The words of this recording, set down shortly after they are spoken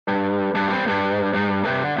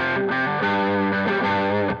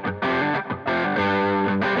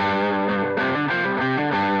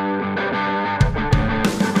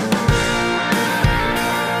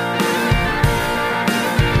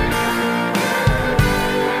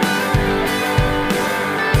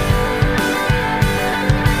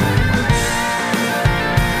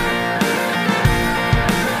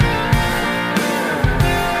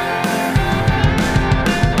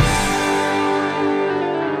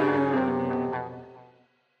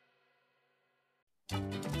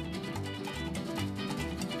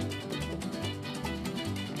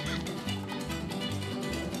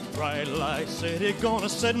Bright light city, gonna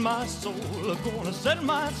set my soul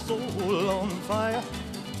on fire.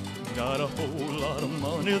 Got a whole lot of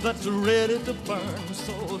money that's ready to burn,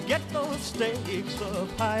 so get those stakes up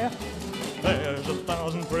higher. There's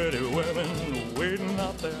 1,000 pretty women waiting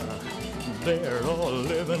out there. They're all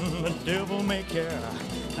living the devil may care,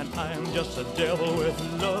 and I'm just a devil with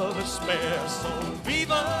love to spare. So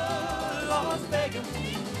viva Las Vegas,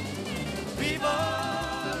 viva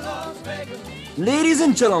Las Vegas. Ladies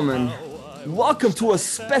and gentlemen, welcome to a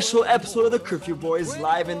special episode of the Curfew Boys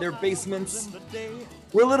live in their basements.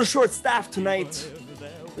 We're a little short-staffed tonight.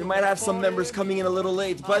 We might have some members coming in a little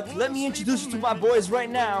late, but let me introduce you to my boys right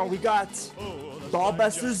now. We got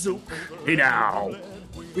Dollbuster Zook. Hey now.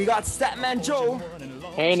 We got Statman Joe.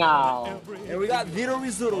 Hey now. And we got Vito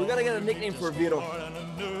Rizzuto. We gotta get a nickname for Vito.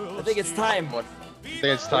 I think it's time.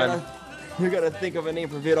 We gotta think of a name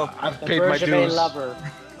for Vito. I've paid my dues. Lover.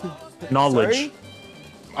 Knowledge. Sorry?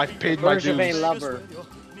 I've paid my dues. Bergevin lover.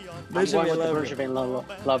 I'm going with the Bergevin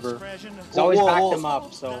lover. It's always backed him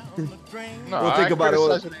up, so. No, We'll think about it.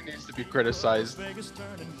 Criticize what he needs to be criticized.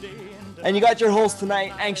 And you got your host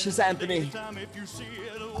tonight, Anxious Anthony.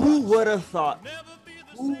 Who would have thought?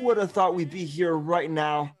 Who would have thought we'd be here right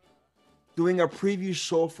now doing a preview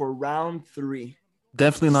show for round 3?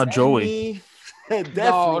 Definitely not Joey. Definitely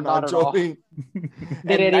No, not not at all. Joey.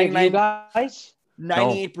 Did any of you guys?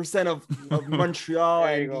 98% of Montreal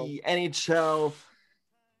There you and the NHL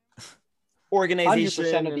organization.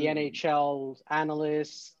 100% of the NHL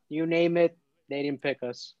analysts, you name it, they didn't pick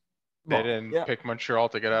us. They didn't pick Montreal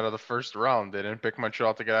to get out of the first round. They didn't pick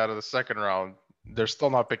Montreal to get out of the second round. They're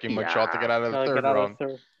still not picking Montreal to get out of the third round.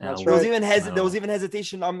 That's There was right. even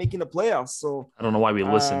hesitation on making the playoffs. So I don't know why we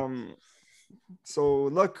listen. So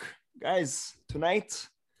look, guys, tonight,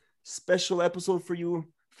 special episode for you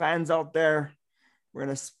fans out there. We're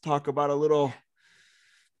gonna talk about a little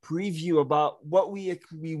preview about what we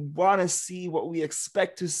want to see, what we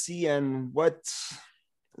expect to see, and what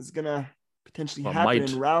is gonna potentially happen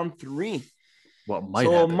in round 3. What might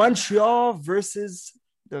happen? Montreal versus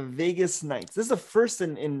the Vegas Knights. This is the first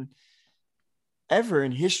in ever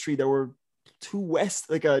in history that we're two West,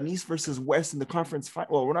 like an East versus West in the conference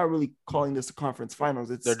final. Well, we're not really calling this the conference finals.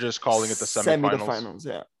 They're just calling it the semifinals.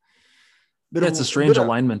 Yeah. It's a strange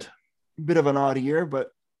alignment. Bit of an odd year,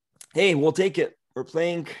 but hey, we'll take it. We're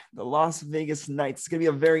playing the Las Vegas Knights. It's gonna be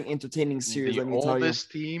a very entertaining series. The let me tell you.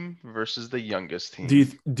 oldest team versus the youngest team.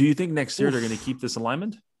 Do you think next year they're going to keep this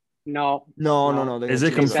alignment? No. No. Is it They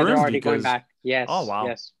said they're confirmed? already going back. Yes. Oh wow.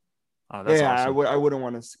 Yes. Oh, that's yeah, awesome. I wouldn't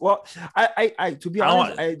want to see. Well, I to be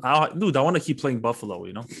honest, Dude, I want to keep playing Buffalo.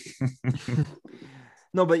 You know.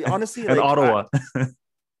 No, but honestly, and Ottawa.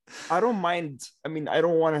 I don't mind. I mean, I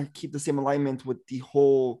don't want to keep the same alignment with the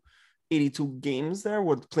whole 82 games there.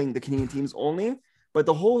 We're playing the Canadian teams only, but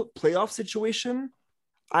the whole playoff situation,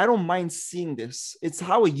 I don't mind seeing this. It's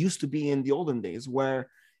how it used to be in the olden days, where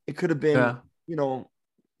it could have been,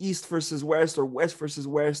 East versus West or West versus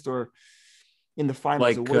West, or in the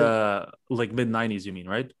finals. Like mid-90s, you mean,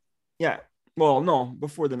 right? Yeah. Well, no,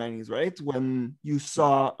 before the 90s, right? When you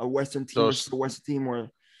saw a Western team versus a Western team, or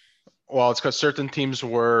well, it's because certain teams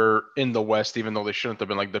were in the West, even though they shouldn't have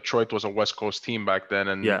been. Like Detroit was a West Coast team back then,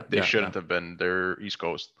 and they shouldn't have been. They're East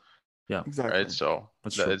Coast. Yeah, exactly. Right. So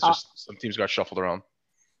it's just some teams got shuffled around.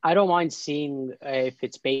 I don't mind seeing if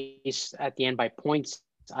it's based at the end by points.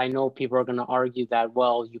 I know people are going to argue that,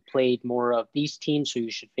 well, you played more of these teams, so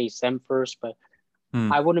you should face them first. But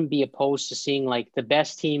I wouldn't be opposed to seeing like the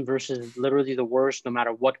best team versus literally the worst, no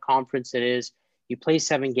matter what conference it is. You play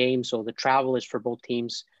 7 games, so the travel is for both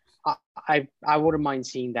teams. I wouldn't mind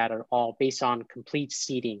seeing that at all, based on complete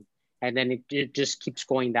seeding, and then it just keeps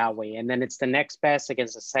going that way, and then it's the next best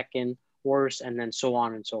against the second worst, and then so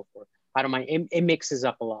on and so forth. I don't mind. It mixes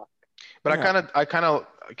up a lot. But I kind of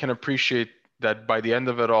can appreciate that by the end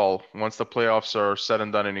of it all, once the playoffs are said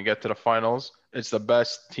and done and you get to the finals, it's the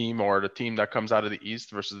best team or the team that comes out of the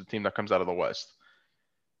East versus the team that comes out of the West.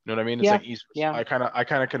 You know what I mean? It's like East. Yeah. I kind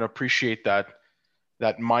of can appreciate that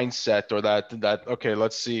mindset, or that okay,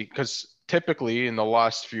 let's see, because typically in the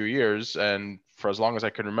last few years and for as long as I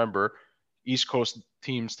can remember, East Coast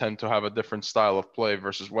teams tend to have a different style of play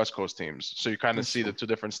versus West Coast teams. So you kind of see the two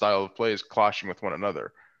different style of plays clashing with one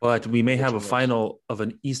another. But we may have a final of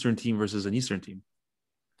an Eastern team versus an Eastern team.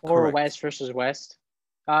 Or Correct. West versus West.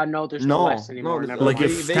 No, there's no West anymore. No, like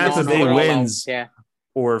if Vegas Tampa is Bay not wins,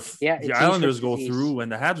 or if the the Islanders East go versus through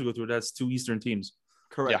and the Habs go through, that's 2 Eastern teams.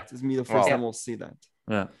 correct. Yeah. It's me the first time we'll see that.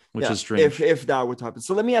 Yeah, which is strange. If that would happen.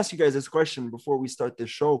 So let me ask you guys this question before we start this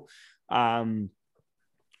show.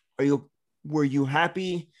 Were you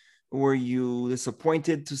happy? Were you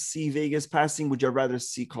disappointed to see Vegas passing? Would you rather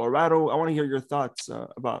see Colorado? I want to hear your thoughts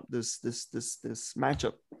about this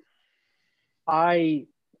matchup.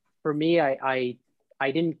 For me, I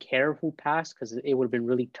didn't care who passed because it would have been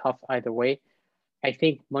really tough either way. I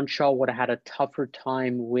think Montreal would have had a tougher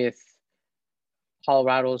time with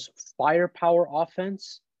Colorado's firepower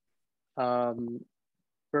offense.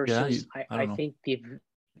 Versus, I think the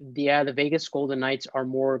Vegas Golden Knights are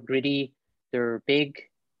more gritty. They're big,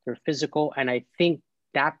 they're physical, and I think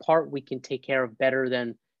that part we can take care of better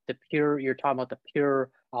than you're talking about the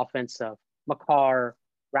pure offense of Makar,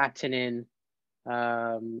 Ratinen,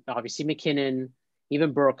 obviously McKinnon,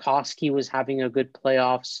 even Burakovsky was having a good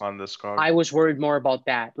playoffs. On this card, I was worried more about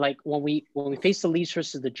that. Like when we faced the Leafs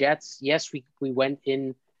versus the Jets, yes, we went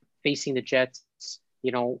in facing the Jets,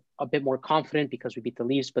 a bit more confident because we beat the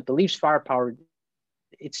Leafs, but the Leafs firepower,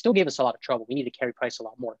 it still gave us a lot of trouble. We need to carry Price a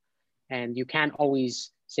lot more. And you can't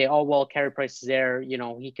always say, oh, well, Carey Price is there.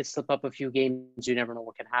 He could slip up a few games. You never know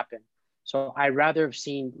what can happen. So I'd rather have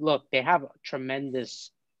seen, look, they have a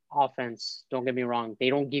tremendous offense. Don't get me wrong. They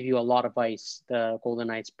don't give you a lot of ice, the Golden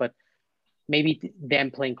Knights, but maybe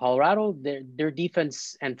them playing Colorado, their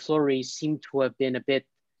defense and Fleury seem to have been a bit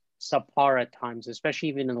subpar at times, especially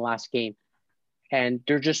even in the last game. And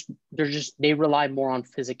they rely more on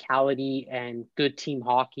physicality and good team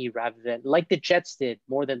hockey rather than like the Jets did,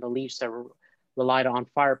 more than the Leafs that relied on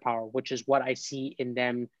firepower, which is what I see in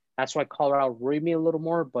them. That's why Colorado worried me a little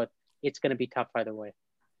more, but it's going to be tough either way.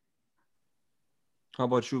 How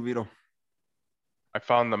about you, Vito? I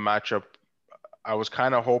found the matchup. I was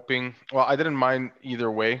kind of hoping. Well, I didn't mind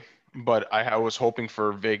either way, but I was hoping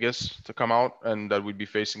for Vegas to come out and that we'd be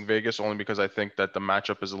facing Vegas only because I think that the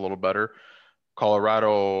matchup is a little better.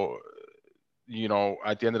 Colorado,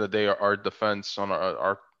 at the end of the day, our defense on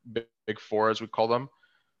our big four, as we call them,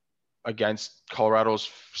 against Colorado's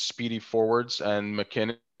speedy forwards and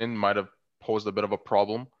McKinnon might have posed a bit of a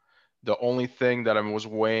problem. The only thing that I was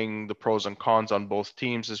weighing the pros and cons on both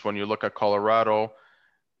teams is when you look at Colorado,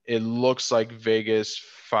 it looks like Vegas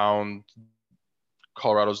found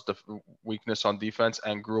Colorado's weakness on defense,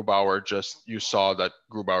 and Grubauer you saw that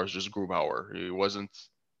Grubauer's just Grubauer. He wasn't,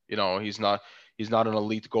 he's not an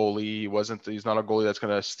elite goalie. He's not a goalie that's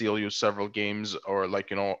going to steal you several games or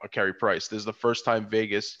a Carey Price. This is the first time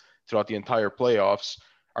Vegas throughout the entire playoffs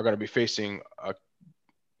are going to be facing a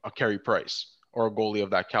Carey Price or a goalie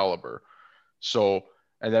of that caliber. So,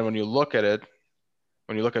 and then when you look at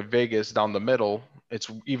Vegas down the middle, it's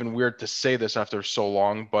even weird to say this after so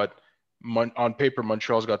long, but on paper,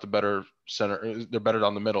 Montreal's got the better center. They're better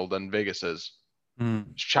down the middle than Vegas is.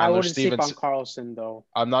 I wouldn't sleep on Carlson, though.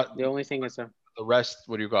 I'm not. The only thing is the rest.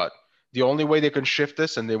 What do you got? The only way they can shift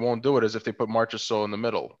this, and they won't do it, is if they put Marchessault in the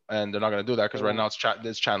middle, and they're not going to do that because right now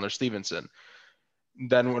it's Chandler Stevenson.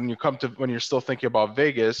 Then when you're still thinking about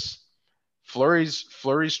Vegas, Fleury's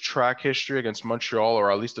track history against Montreal,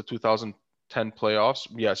 or at least the 2010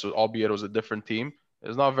 playoffs, so albeit it was a different team,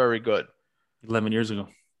 is not very good. 11 years ago.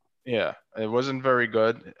 Yeah, it wasn't very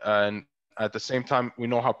good. And at the same time, we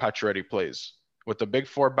know how Pacioretty plays. With the big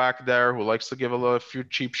four back there who likes to give a few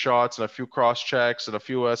cheap shots and a few cross checks and a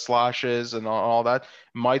few slashes and all that,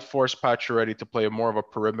 might force Pacioretty to play more of a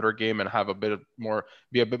perimeter game and have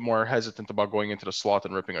be a bit more hesitant about going into the slot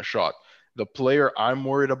and ripping a shot. The player I'm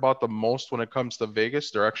worried about the most when it comes to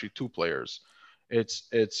Vegas, there are actually two players.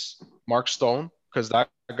 It's Mark Stone, because that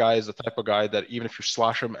guy is the type of guy that even if you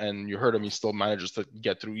slash him and you hurt him, he still manages to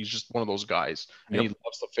get through. He's just one of those guys, and he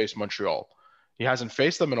loves to face Montreal. He hasn't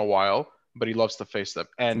faced them in a while, but he loves to face them.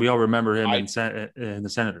 And we all remember him in the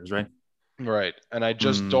Senators, right? Right. And I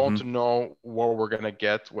just don't know what we're going to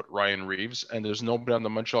get with Ryan Reeves. And there's nobody on the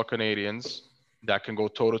Montreal Canadiens that can go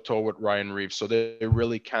toe-to-toe with Ryan Reeves. So they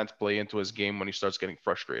really can't play into his game when he starts getting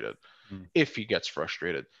frustrated, if he gets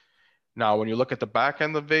frustrated. Now, when you look at the back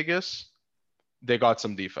end of Vegas, they got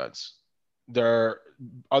some defense. Other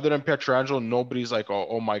than Pietrangelo, nobody's like,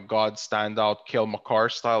 oh my God, standout Cale Makar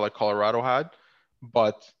style like Colorado had.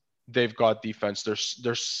 But they've got defense.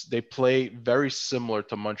 They play very similar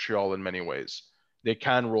to Montreal in many ways. They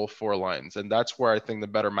can roll four lines, and that's where I think the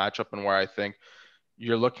better matchup, and where I think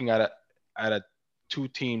you're looking at two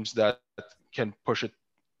teams that can push it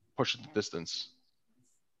the distance.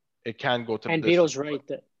 It can go to the distance. Vito's right.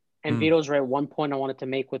 Vito's right. One point I wanted to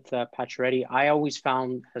make with Pacioretty, I always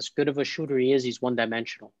found as good of a shooter he is, he's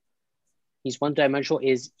one-dimensional. He's one-dimensional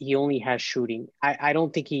he only has shooting. I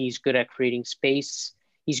don't think he's good at creating space.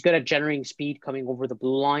 He's good at generating speed coming over the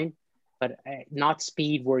blue line, but not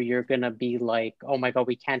speed where you're going to be like, oh my God,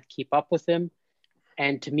 we can't keep up with him.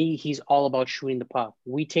 And to me, he's all about shooting the puck.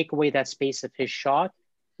 We take away that space of his shot,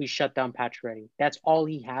 we shut down Pacioretty. That's all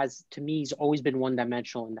he has. To me, he's always been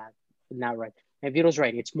one-dimensional in that right. And Vito's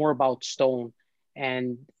right. It's more about Stone.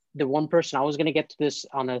 And the one person, I was going to get to this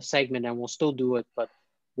on a segment and we'll still do it, but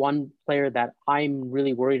one player that I'm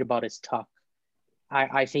really worried about is Tuck.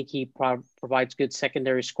 I think he provides good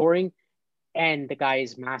secondary scoring, and the guy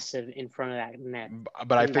is massive in front of that net.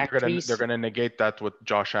 But I think they're gonna negate that with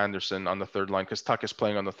Josh Anderson on the third line because Tuck is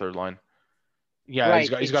playing on the third line. Yeah, right.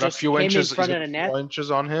 he's got a few inches.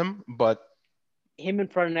 Inches on him, but him in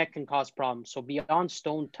front of net can cause problems. So beyond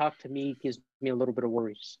Stone, Tuck to me gives me a little bit of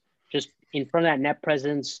worries. Just in front of that net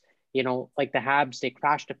presence, like the Habs, they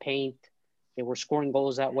crashed the paint. They were scoring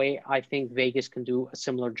goals that way. I think Vegas can do a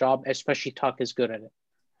similar job, especially Tuck is good at it.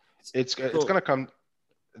 It's gonna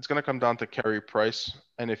come down to Carey Price,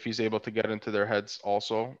 and if he's able to get into their heads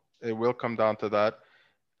also, it will come down to that.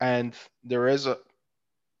 And there is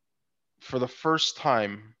for the first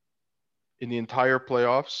time in the entire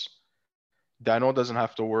playoffs, Dano doesn't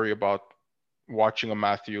have to worry about watching a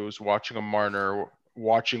Matthews, watching a Marner,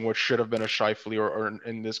 watching what should have been a Scheifele, or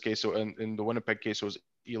in this case, in the Winnipeg case, it was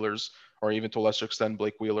Ehlers, or even to a lesser extent,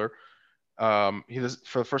 Blake Wheeler. He does,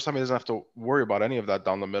 for the first time, he doesn't have to worry about any of that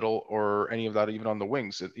down the middle or any of that even on the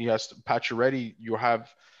wings. He has Pacioretty. You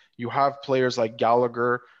have players like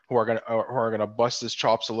Gallagher who are gonna bust his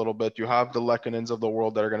chops a little bit. You have the Lekkonens of the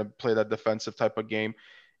world that are gonna play that defensive type of game.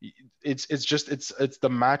 It's the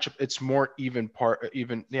matchup. It's more even.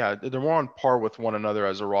 They're more on par with one another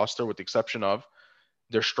as a roster, with the exception of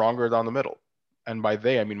they're stronger down the middle. And by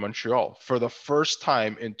they, I mean Montreal. For the first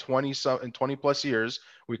time in 20 plus years,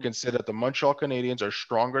 we can say that the Montreal Canadiens are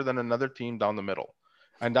stronger than another team down the middle.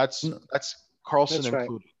 And that's Carlson included.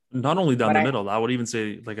 Right. Not only down the middle, I would even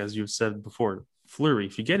say, like as you've said before, Fleury,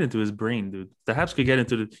 if you get into his brain, dude, the Habs could get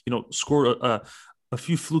into score a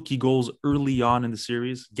few fluky goals early on in the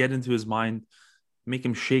series, get into his mind, make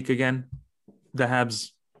him shake again. The Habs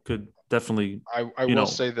could definitely I will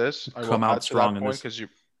say this. I come will out add strong to that point because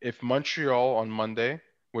if Montreal on Monday,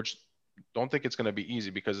 which don't think it's going to be easy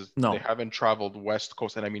because they haven't traveled West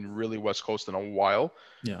Coast, and I mean really West Coast in a while.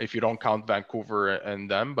 Yeah. If you don't count Vancouver and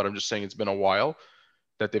them, but I'm just saying it's been a while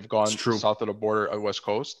that they've gone south of the border at West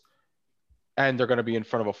Coast, and they're going to be in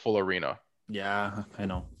front of a full arena. Yeah, I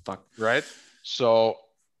know. Fuck. Right? So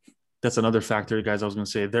that's another factor, guys. I was going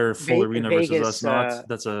to say they're full arena Vegas, versus us not.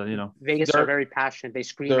 That's Vegas are very passionate. They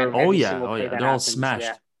scream at every single play that they're all happens.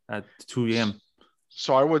 smashed at 2 a.m.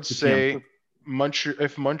 So I would say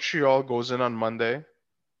if Montreal goes in on Monday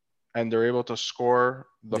and they're able to score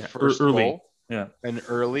the first goal and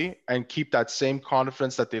early and keep that same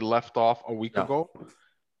confidence that they left off a week ago,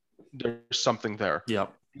 there's something there. Yeah.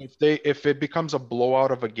 If it becomes a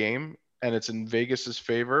blowout of a game and it's in Vegas's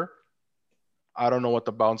favor, I don't know what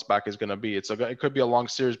the bounce back is going to be. It could be a long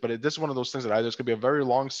series, but this is one of those things that either it's going to be a very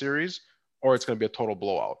long series or it's going to be a total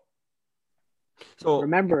blowout. So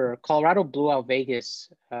remember, Colorado blew out Vegas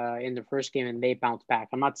in the first game, and they bounced back.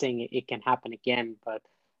 I'm not saying it can happen again, but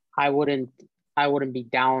I wouldn't be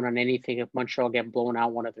down on anything if Montreal get blown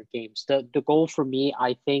out one of their games. The goal for me,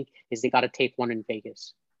 I think, is they got to take one in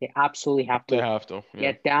Vegas. They absolutely have to.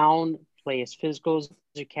 Get down, play as physical as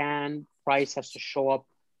you can. Price has to show up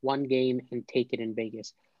one game and take it in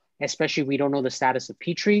Vegas. Especially, we don't know the status of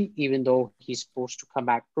Petrie, even though he's supposed to come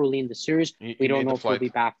back early in the series. We don't know if he'll be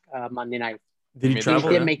back Monday night. Did he travel?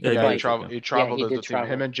 He did make the flight. He traveled with the team.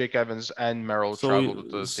 Him and Jake Evans and Merrill traveled with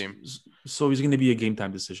the team. So he's going to be a game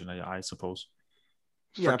time decision, I suppose.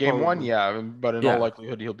 For game one, but in all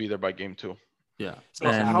likelihood, he'll be there by game two. Yeah.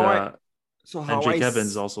 And Jake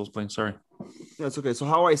Evans also is playing. Sorry. That's okay. So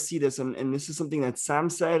how I see this, and this is something that Sam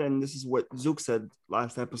said, and this is what Zook said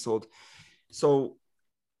last episode. So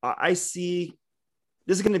I see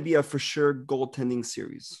this is going to be a for sure goaltending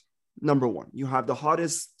series. Number one, you have the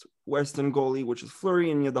hottest Western goalie, which is Fleury,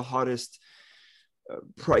 and you have the hottest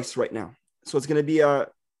Price right now. So it's going to be a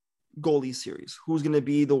goalie series. Who's going to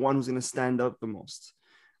be the one who's going to stand up the most?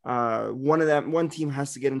 One team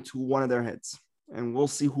has to get into one of their heads, and we'll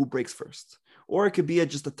see who breaks first. Or it could be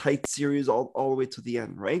just a tight series all the way to the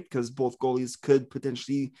end, right? Because both goalies could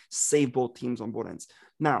potentially save both teams on both ends.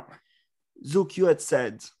 Now, Zook, you had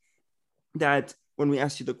said that when we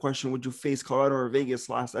asked you the question, would you face Colorado or Vegas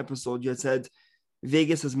last episode, you had said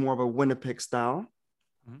Vegas is more of a Winnipeg style.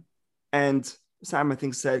 Mm-hmm. And Sam, I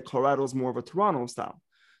think, said Colorado is more of a Toronto style.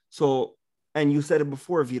 So, and you said it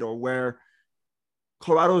before, Vito, where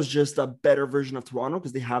Colorado is just a better version of Toronto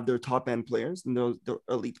because they have their top end players and those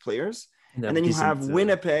elite players. And then you have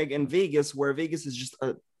Winnipeg and Vegas, where Vegas is just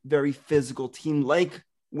a very physical team like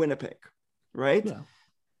Winnipeg, right? Yeah.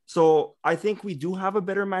 So I think we do have a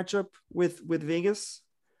better matchup with Vegas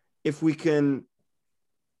if we can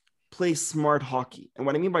play smart hockey. And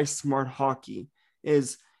what I mean by smart hockey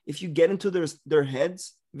is if you get into their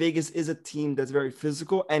heads, Vegas is a team that's very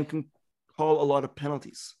physical and can call a lot of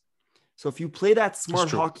penalties. So if you play that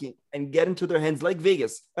smart hockey and get into their heads like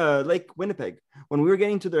Vegas, like Winnipeg, when we were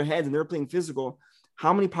getting to their heads and they were playing physical,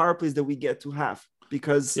 how many power plays did we get to have?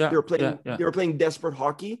 Because they were playing desperate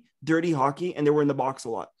hockey, dirty hockey, and they were in the box a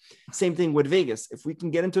lot. Same thing with Vegas. If we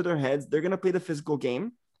can get into their heads, they're going to play the physical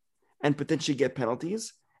game and potentially get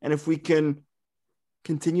penalties. And if we can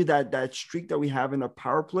continue that streak that we have in a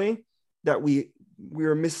power play that we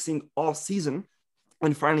were missing all season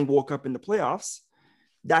and finally woke up in the playoffs,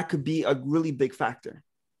 that could be a really big factor.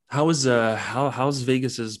 How's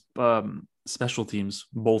Vegas's special teams,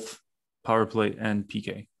 both power play and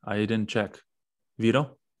PK? I didn't check.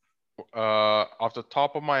 Vito? Off the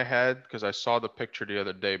top of my head, because I saw the picture the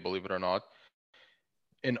other day, believe it or not,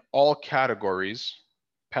 in all categories,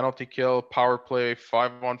 penalty kill, power play,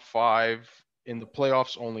 5-on-5, in the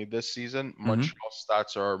playoffs only this season, Montreal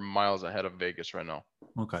stats are miles ahead of Vegas right now.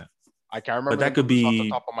 Okay. I can't remember. But that could be off the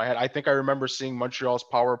top of my head. I think I remember seeing Montreal's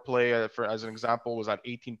power play, as an example, was at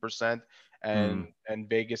 18%, and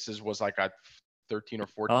Vegas's was like at 13 or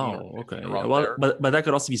 14. Oh, okay. Well, but that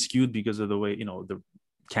could also be skewed because of the way, the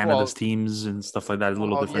Canada's teams and stuff like that is a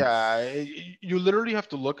little different. Yeah, you literally have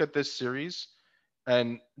to look at this series,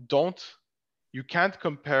 and you can't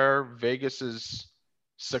compare Vegas's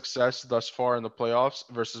success thus far in the playoffs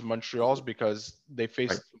versus Montreal's because they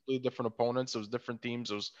faced completely different opponents. It was different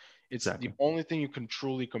teams. The only thing you can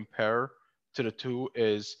truly compare to the two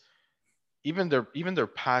is even their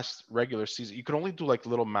past regular season. You can only do like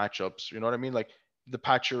little matchups. You know what I mean? Like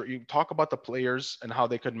you talk about the players and how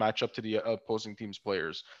they could match up to the opposing team's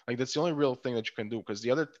players. Like that's the only real thing that you can do, because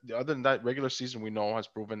other than that, regular season we know has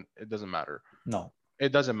proven it doesn't matter. No,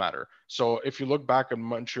 it doesn't matter. So if you look back at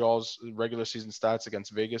Montreal's regular season stats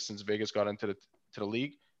against Vegas, since Vegas got into the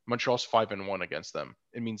league, Montreal's 5-1 against them.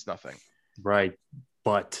 It means nothing. Right,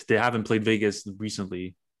 but they haven't played Vegas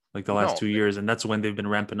recently, like the last 2 years, and that's when they've been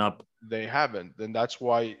ramping up. They haven't, and that's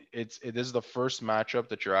why it is the first matchup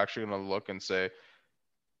that you're actually going to look and say,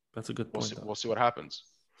 that's a good point. We'll see what happens.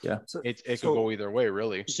 Yeah, it could go either way,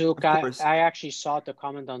 really. Zook, I actually saw the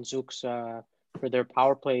comment on Zook's for their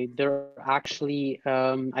power play. They're actually,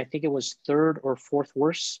 I think it was third or fourth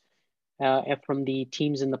worst from the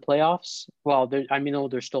teams in the playoffs. Well,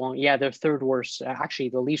 they're still on. Yeah, they're third worst. Actually,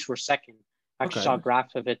 the Leafs were second. I actually saw a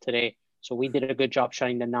graph of it today. So we did a good job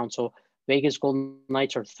shutting them down. So Vegas Golden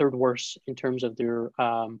Knights are third worst in terms of their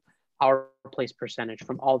power plays percentage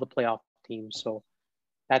from all the playoff teams. So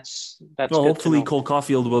that's hopefully Cole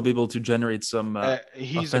Caulfield will be able to generate some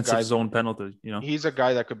offensive zone penalty. He's a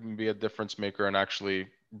guy that could be a difference maker and actually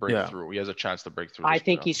break through. He has a chance to break through. I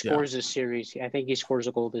think he scores this series. I think he scores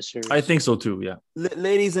a goal this series. I think so too. Yeah.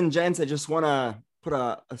 Ladies and gents, I just want to put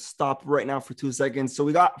a stop right now for 2 seconds. So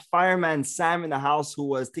we got Fireman Sam in the house, who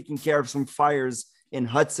was taking care of some fires in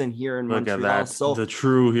Hudson here in Montreal. Look at that. So the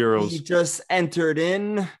true heroes. He just entered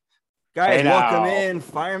in. Guys, welcome in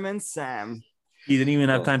Fireman Sam. He didn't even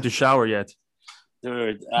have time to shower yet.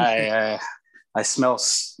 Dude, I smell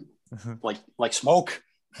like smoke.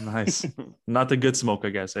 Nice. Not the good smoke, I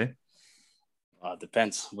guess, eh?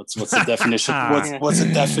 Depends. What's the definition? What's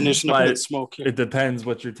the definition of good smoke? It depends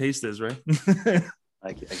what your taste is, right?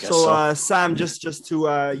 I guess so. Sam, just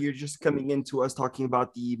to you're just coming into us talking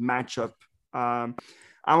about the matchup. I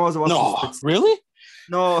was about to really?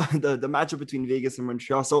 No, the matchup between Vegas and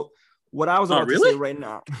Montreal. So what I was about to say right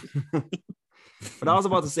now. But I was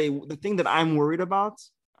about to say, the thing that I'm worried about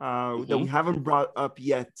that we haven't brought up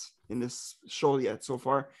yet in this show yet so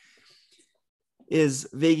far is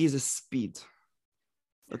Vegas' speed.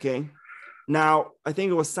 Okay. Now, I think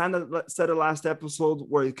it was Sam that said the last episode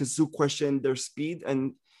where Kazoo questioned their speed,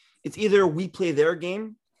 and it's either we play their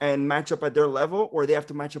game and match up at their level, or they have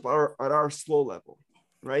to match up at our slow level,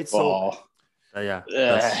 right? So,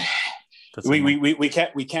 we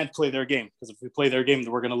can't play their game, because if we play their game,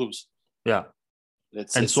 then we're gonna lose. Yeah.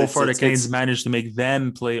 So far, the Canadiens managed to make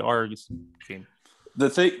them play our game. The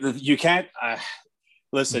thing that you can't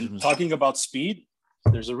listen. Talking about speed,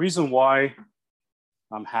 there's a reason why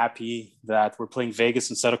I'm happy that we're playing Vegas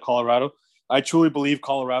instead of Colorado. I truly believe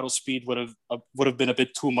Colorado's speed would have been a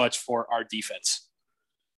bit too much for our defense.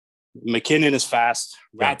 McKinnon is fast.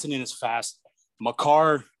 Rantanen is fast.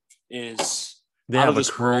 Makar is. They have a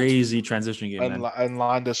crazy transition game, and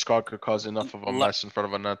Landeskog could cause enough of a mess in front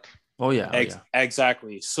of a net. Oh yeah,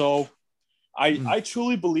 exactly. So, I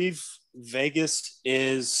truly believe Vegas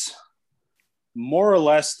is more or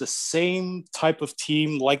less the same type of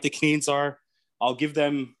team like the Canadiens are. I'll give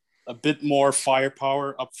them a bit more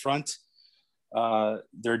firepower up front.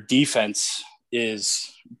 their defense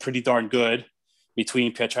is pretty darn good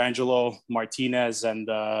between Pietrangelo, Martinez, and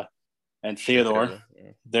Theodore.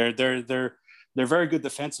 They're very good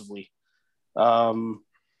defensively.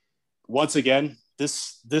 Once again,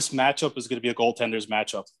 this matchup is going to be a goaltender's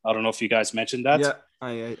matchup. I don't know if you guys mentioned that. Yeah,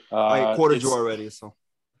 I quoted you already. So.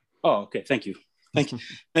 Oh, okay. Thank you.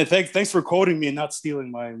 And thanks for quoting me and not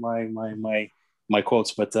stealing my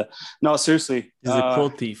quotes. But no, seriously, he's a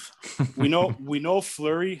quote thief. we know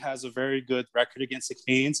Fleury has a very good record against the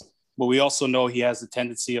Canadiens, but we also know he has a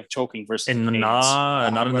tendency of choking versus the Canadiens.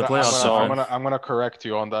 Not in the playoffs. I'm gonna correct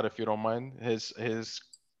you on that if you don't mind. His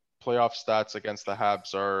playoff stats against the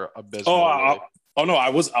Habs are abysmal. Oh no, I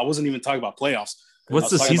wasn't even talking about playoffs. What's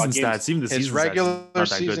the season stats? Even the his regular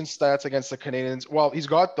season stats against the Canadiens. Well, he's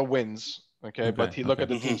got the wins, okay, but look at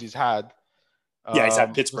the teams he's had. He's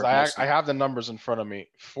had Pittsburgh. I have the numbers in front of me.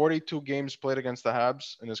 42 games played against the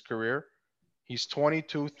Habs in his career. He's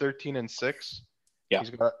 22, 13, and 6. Yeah. He's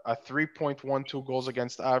got a 3.12 goals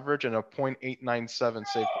against average and a 0.897 save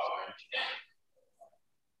percentage.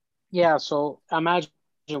 Yeah, so imagine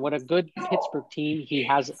what a good Pittsburgh team. He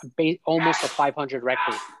has almost a 500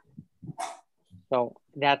 record. So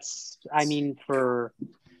that's, I mean,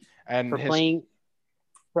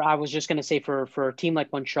 I was just going to say for a team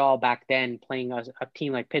like Montreal back then, playing a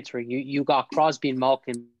team like Pittsburgh, you got Crosby and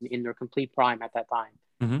Malkin in their complete prime at that time.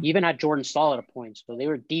 Mm-hmm. You even had Jordan Staal at a point. So they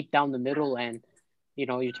were deep down the middle. And, you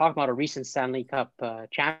know, you're talking about a recent Stanley Cup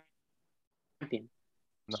champion.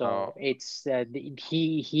 No. So it's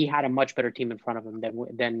he had a much better team in front of him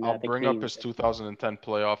than I'll bring up his 2010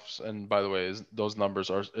 playoffs, and by the way, those numbers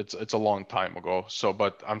are it's a long time ago. So,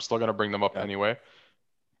 but I'm still gonna bring them up anyway.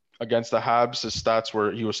 Against the Habs, his stats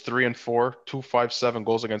were he was 3-4, 2.57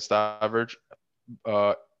 goals against average,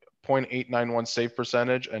 0.891 save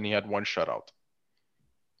percentage, and he had one shutout.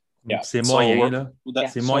 Yeah, c'est moyen.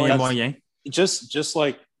 C'est moyen. Just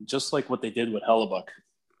like what they did with Hellebuck.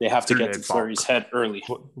 They have to get to Fleury's head early.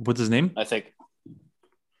 What's his name? I think.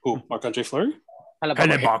 Who? Marc-Andre Fleury?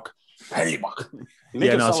 Hellebuck.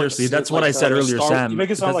 Yeah, no, seriously. That's what I said earlier, Sam. You make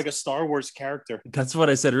it sound like a Star Wars character. That's what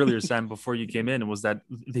I said earlier, Sam, before you came in, was that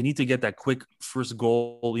they need to get that quick first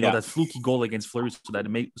goal, you know, that fluky goal against Fleury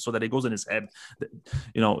so that it goes in his head.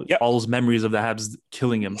 You know, all those memories of the Habs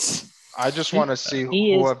killing him. I just want to see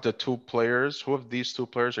who of these two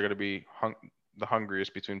players are going to be the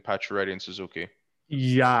hungriest between Pacioretty and Suzuki.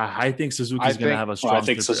 Yeah, I think Suzuki's going to have a strong. I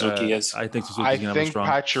think Suzuki is. I think Suzuki's going to have a strong.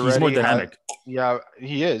 Pacioretty he's more dynamic.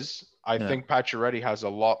 He is. I think Pacioretty has a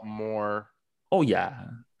lot more. Oh yeah.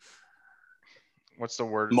 What's the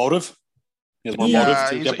word? Motive. He has more motive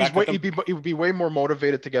to get back. He would be way more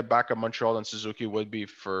motivated to get back at Montreal than Suzuki would be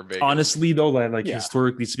for Vegas. Honestly, though,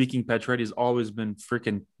 historically speaking, Pacioretty has always been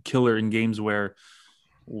freaking killer in games where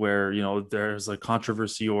you know there's like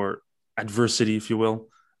controversy or adversity, if you will.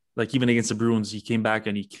 Like even against the Bruins, he came back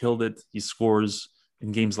and he killed it. He scores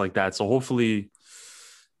in games like that. So hopefully,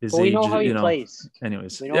 we know how he plays.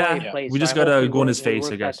 Anyways, we just gotta go in his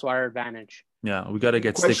face, I guess. To our advantage. Yeah, we gotta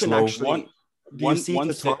get sticks low. Do you see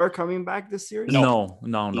Tatar coming back this series? No.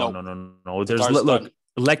 There's look.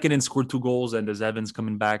 Lehkonen scored 2 goals, and there's Evans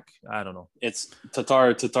coming back. I don't know. It's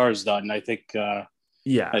Tatar's done. I think. I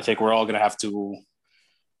think we're all gonna have to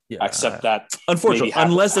accept that. Unfortunately,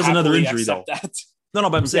 unless there's another injury, though. That. No,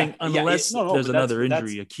 but I'm saying unless there's another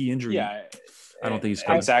injury, a key injury. Yeah, I don't think he's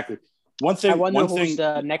coming. Exactly. I wonder who's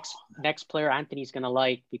the next player Anthony's gonna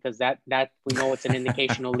like, because that we know it's an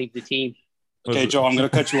indication he'll leave the team. Okay, Joe, I'm gonna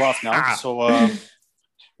cut you off now. So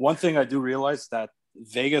one thing I do realize that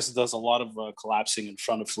Vegas does a lot of collapsing in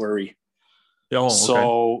front of Fleury. Oh,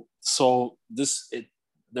 okay. So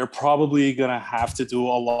they're probably gonna have to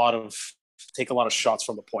take a lot of shots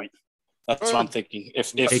from the point. That's what I'm thinking.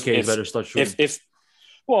 If better start shooting.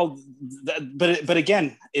 But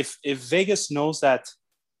again, if Vegas knows that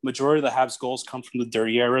majority of the Habs goals come from the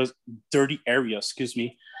dirty area, excuse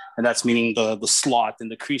me, and that's meaning the slot and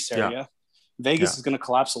the crease area, Vegas is going to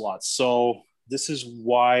collapse a lot. So this is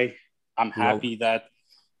why I'm happy that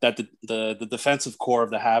the defensive core of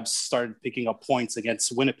the Habs started picking up points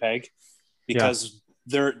against Winnipeg, because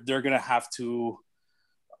they're going to have to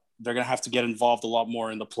get involved a lot more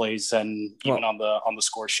in the plays and even on the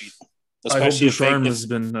score sheet. Especially I hope has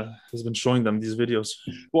been showing them these videos.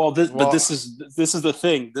 But this is the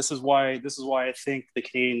thing. This is why I think the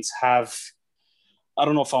Canadiens have. I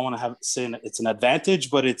don't know if I want to say it's an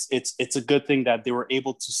advantage, but it's a good thing that they were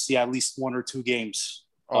able to see at least 1 or 2 games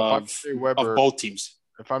of both teams.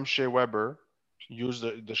 If I'm Shea Weber, use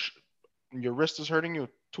your wrist is hurting you.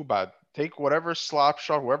 Too bad. take whatever slap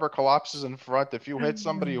shot, whoever collapses in front. If you hit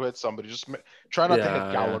somebody, you hit somebody. Just try not to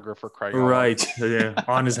hit Gallagher for crying out loud. Right. Yeah.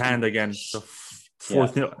 On his hand again. The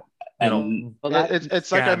fourth, And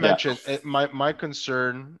It's like I mentioned. My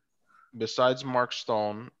concern, besides Mark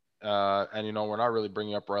Stone, and we're not really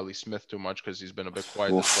bringing up Riley Smith too much because he's been a bit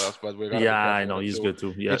quiet this playoffs, but we got to be careful. I know he's good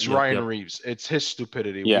too. Yeah, it's Ryan Reeves. It's his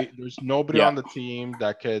stupidity. Yeah. There's nobody on the team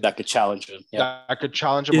that could challenge him. Yeah. That could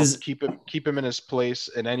challenge him or keep him in his place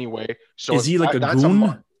in any way. So is he like a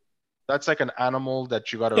goon? That's like an animal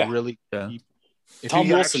that you got to really keep. Tom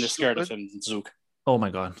Wilson is scared of him, Zook. Oh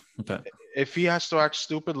my God. Okay. If he has to act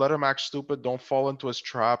stupid, let him act stupid. Don't fall into his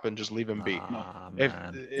trap and just leave him be.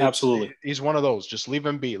 Absolutely. He's one of those. Just leave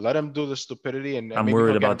him be. Let him do the stupidity. And I'm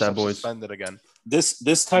worried about that, boys. Suspended again.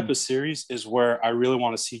 This type of series is where I really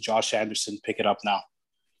want to see Josh Anderson pick it up now.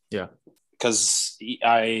 Yeah. Because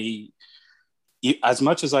as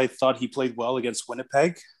much as I thought he played well against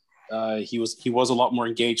Winnipeg, he was a lot more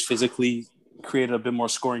engaged physically, created a bit more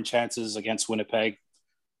scoring chances against Winnipeg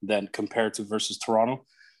than compared to versus Toronto.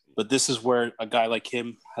 But this is where a guy like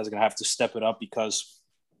him is going to have to step it up because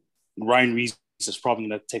Ryan Reeves is probably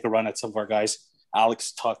going to take a run at some of our guys.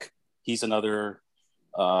 Alex Tuck, he's another.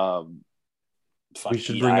 We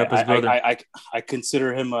should bring up his brother. I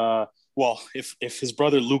consider him. Well, if his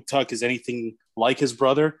brother Luke Tuck is anything like his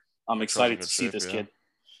brother, I'm excited to see this kid.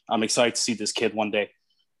 I'm excited to see this kid one day.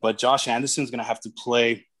 But Josh Anderson's going to have to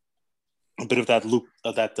play a bit of that Luke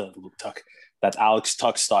Tuck. That Alex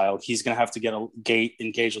Tuck style. He's going to have to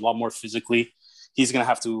engage a lot more physically. He's going to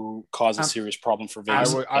have to cause a serious problem for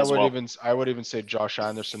Vegas. I would even say Josh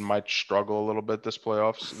Anderson might struggle a little bit this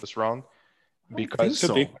round, because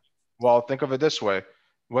well, think of it this way: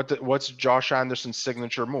 what's Josh Anderson's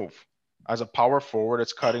signature move? As a power forward,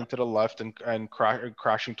 it's cutting to the left and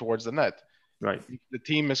crashing towards the net. Right. The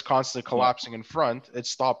team is constantly collapsing in front.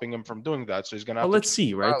 It's stopping him from doing that. So he's going to have to let's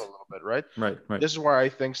see, right? A little bit, right? Right. This is where I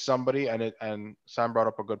think somebody, and Sam brought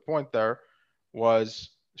up a good point there,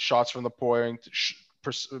 was shots from the point,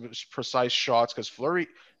 precise shots. Because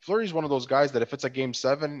Fleury's one of those guys that if it's a game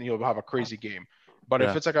 7, he'll have a crazy game. But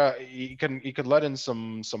if it's like he could let in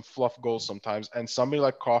some fluff goals sometimes. And somebody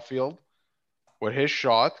like Caulfield, with his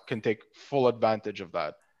shot, can take full advantage of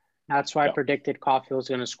that. That's why I predicted Caulfield's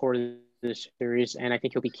going to score this series, and I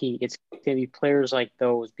think he'll be key. It's going to be players like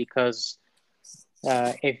those because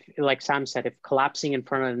if, like Sam said, if collapsing in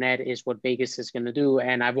front of the net is what Vegas is going to do,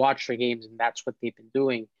 and I've watched their games and that's what they've been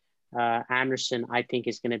doing, Anderson, I think,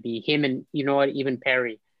 is going to be him, and you know what, even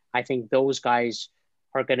Perry. I think those guys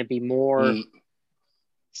are going to be more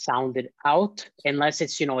sounded out, unless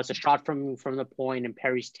it's it's a shot from the point and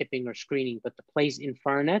Perry's tipping or screening, but the plays in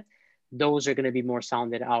front of net, those are going to be more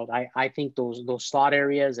sounded out. I think those slot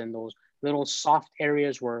areas and those little soft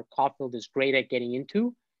areas where Caulfield is great at getting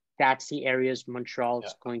into, that's the areas Montreal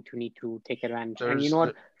is going to need to take advantage. And you know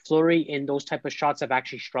what? Fleury in those type of shots have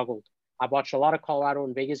actually struggled. I've watched a lot of Colorado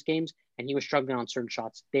and Vegas games, and he was struggling on certain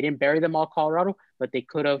shots. They didn't bury them all, Colorado, but they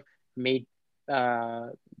could have made,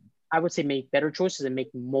 I would say, make better choices and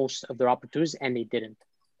make most of their opportunities, and they didn't.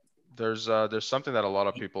 There's something that a lot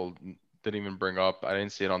of people didn't even bring up. I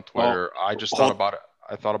didn't see it on Twitter. I just thought about it.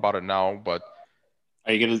 I thought about it now, but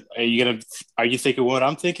are you thinking what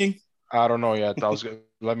I'm thinking? I don't know yet.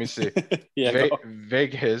 Let me see.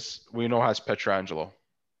 Vegas, we know, has Pietrangelo.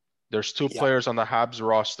 There's two players on the Habs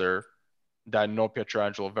roster that know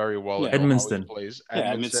Pietrangelo very well. Edmondson plays.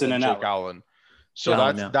 Edmondson and Jake Allen. So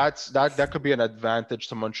that could be an advantage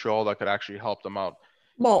to Montreal that could actually help them out.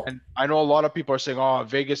 Well, and I know a lot of people are saying, "Oh,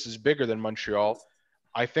 Vegas is bigger than Montreal."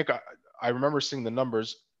 I think I remember seeing the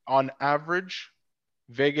numbers. On average,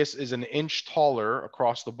 Vegas is an inch taller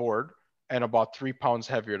across the board and about 3 pounds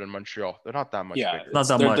heavier than Montreal. They're not that much bigger. Not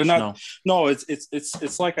that much. No,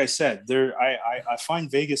 it's like I said. I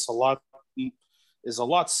find Vegas a lot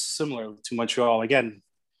similar to Montreal again,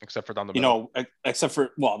 except for down the middle.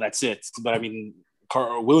 That's it. But I mean,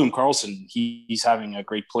 William Karlsson, he's having a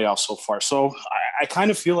great playoff so far. So I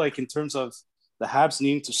kind of feel like in terms of the Habs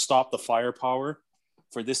needing to stop the firepower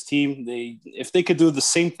for this team, if they could do the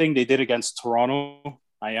same thing they did against Toronto.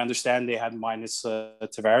 I understand they had minus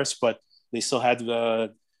Tavares, but they still had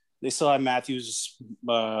Matthews,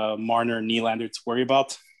 Marner, and Nylander to worry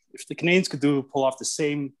about. If the Canadiens could pull off the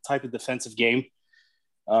same type of defensive game,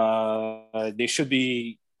 they should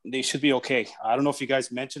be okay. I don't know if you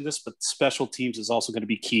guys mentioned this, but special teams is also going to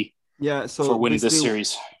be key. For winning this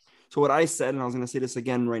series. So what I said, and I was going to say this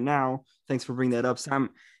again right now. Thanks for bringing that up,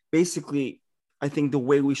 Sam. Basically, I think the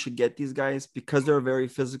way we should get these guys, because they're a very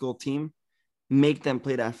physical team, make them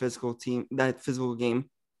play that physical game,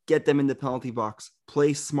 get them in the penalty box,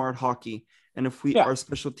 play smart hockey, and if our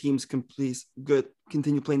special teams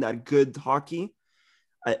continue playing that good hockey,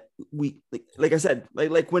 like I said,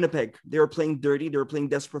 like Winnipeg, they were playing dirty, they were playing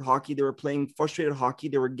desperate hockey, they were playing frustrated hockey,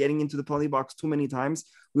 they were getting into the penalty box too many times.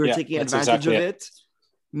 We were taking advantage of it.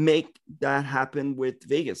 Make that happen with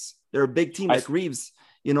Vegas. They're a big team like Reeves.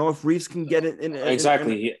 If Reeves can get it in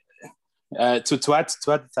exactly. To add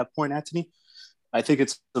to that point, Anthony, I think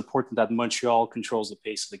it's important that Montreal controls the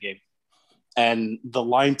pace of the game, and the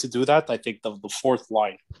line to do that. I think the fourth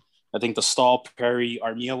line. I think the Stahl, Perry,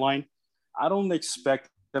 Armia line. I don't expect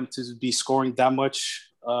them to be scoring that much.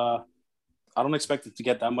 I don't expect them to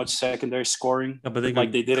get that much secondary scoring, but they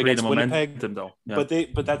like they did against Winnipeg. Though. Yeah.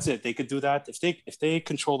 But that's it. They could do that if they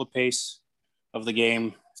control the pace of the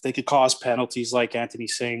game. If they could cause penalties, like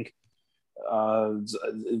Anthony's saying,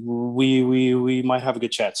 we might have a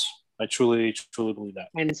good chance. I truly believe that.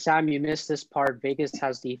 And Sam, you missed this part. Vegas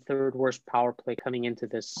has the third worst power play coming into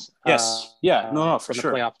this. Yes. For the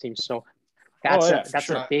sure. playoff team. So that's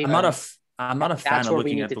a big. I'm not a fan of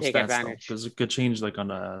looking at those stats because it could change like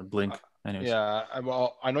on a blink. Anyways. Yeah,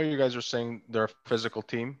 well, I know you guys are saying they're a physical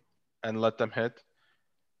team and let them hit.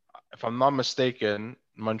 If I'm not mistaken,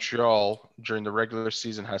 Montreal during the regular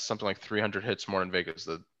season has something like 300 hits more than Vegas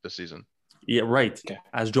this season. Yeah, right. Okay.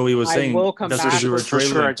 As Joey was saying, that's what you were for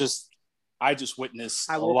sure. I just witnessed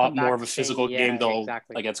a lot more of a physical game though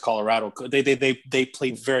against Colorado. They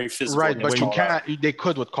played very physical. Right, but you can't. They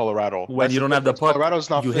could with Colorado. When you don't have the puck,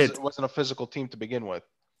 Colorado's wasn't a physical team to begin with.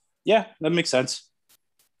 Yeah, that makes sense.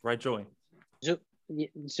 Right, Joey.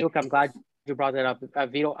 Zook, I'm glad you brought that up.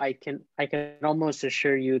 Vito, I can almost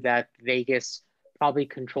assure you that Vegas probably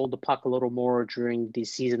controlled the puck a little more during the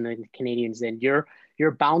season than the Canadians. And you're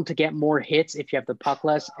bound to get more hits if you have the puck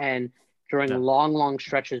less. And during long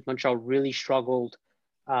stretches, Montreal really struggled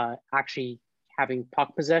actually having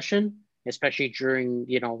puck possession, especially during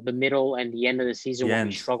the middle and the end of the season when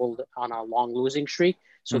we struggled on a long losing streak.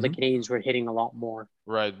 So the Canadians were hitting a lot more.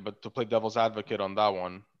 Right, but to play devil's advocate on that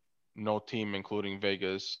one, no team, including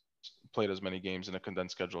Vegas, played as many games in a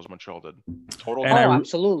condensed schedule as Montreal did. Total.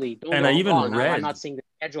 Absolutely. I even read. I'm not seeing the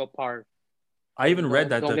schedule part. I even read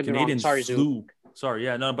that the Canadians Sorry, flew. Sorry,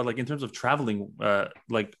 yeah, no, but like in terms of traveling,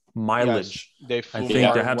 like mileage, they flew. I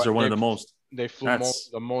think the Habs are one of the most. They flew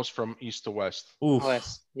the most from east to west. Oof,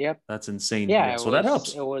 yep, that's insane. Yeah, so that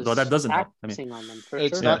helps. Though that doesn't help. I mean, on them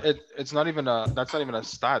it's not even a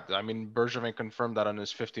stat. I mean, Bergevin confirmed that on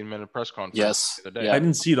his 15-minute press conference. Yes, the other day. I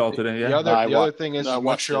didn't see it all today. Yeah. The other thing is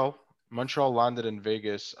Montreal landed in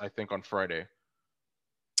Vegas, I think, on Friday.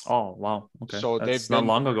 Oh wow! Okay, so that's not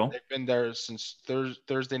long ago. They've been there since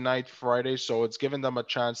Thursday night, Friday. So it's given them a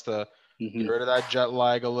chance to get rid of that jet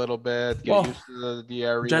lag a little bit, get used to the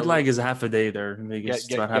area. Jet lag is half a day there in Vegas.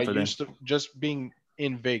 Get used to just being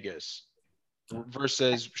in Vegas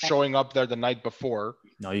versus showing up there the night before.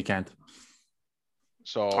 No, you can't.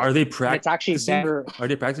 So are they practicing? It's actually better. Are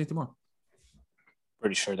they practicing tomorrow?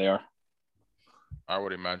 Pretty sure they are. I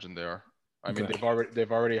would imagine they are. I mean,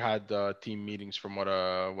 they've already had team meetings from what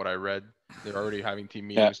I read. They're already having team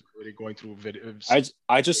meetings, already going through videos.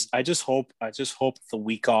 I just hope the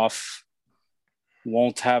week off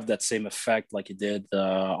won't have that same effect like it did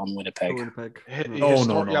on Winnipeg.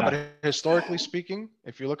 No. But historically speaking,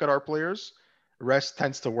 if you look at our players, rest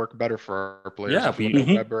tends to work better for our players.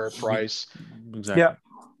 Yeah, Weber, Price. Exactly. Yeah,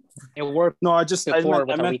 it worked. No, I meant more.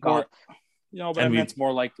 But I meant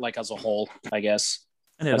more like as a whole, I guess.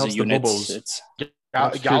 And it helps the bubbles.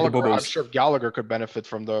 Gallagher, I'm sure Gallagher could benefit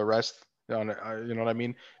from the rest. You know what I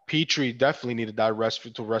mean? Petrie definitely needed that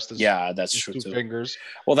rest to rest his that's true two too. fingers.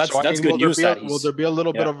 Well, that's good news. Will there be a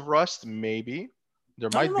little bit of rust? Maybe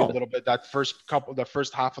there might be a little bit the first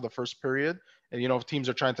half of the first period, and if teams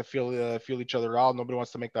are trying to feel each other out, nobody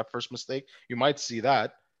wants to make that first mistake. You might see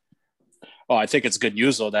that. Oh, I think it's good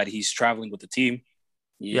news though that he's traveling with the team.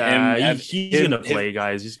 Yeah, he's gonna play,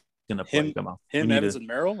 guys. He's gonna play. Come on, Evans, and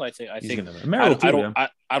Merrill. I think Merrill too.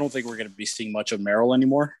 I don't think we're gonna be seeing much of Merrill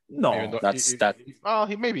anymore. No, that's. Well,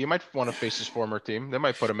 he might want to face his former team. They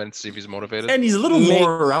might put him in and see if he's motivated. And he's a little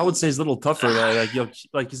more. I would say he's a little tougher.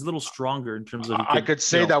 Like he's a little stronger in terms of. I could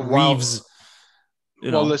say that Reeves.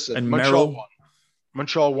 Listen, and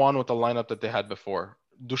Montreal won with the lineup that they had before.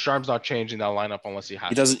 Ducharme's not changing that lineup unless he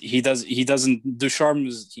has. He doesn't. Ducharme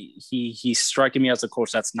is he's striking me as a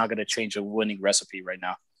coach that's not going to change a winning recipe right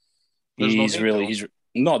now.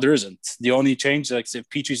 No, there isn't. The only change, like if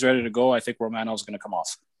Petrie's ready to go, I think Romanov's going to come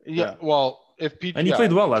off. Yeah, well, if Petrie and he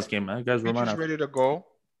played well last game, man. Guys, Petrie's ready to go.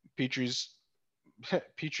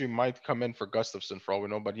 Petrie might come in for Gustafsson for all we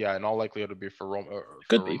know, but in all likelihood, it'll be for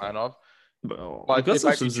Romanov. But it might be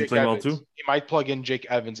Gustafsson's Jake playing well Evans. too. He might plug in Jake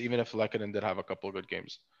Evans, even if Lehkonen did have a couple of good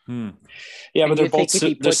games. Yeah, but they're both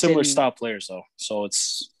they're similar style players though, so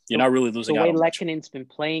you're not really losing out. The way Lehkonen's been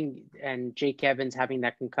playing and Jake Evans having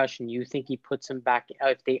that concussion, you think he puts him back?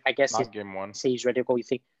 If they, I guess, not game one. Say he's ready to go. You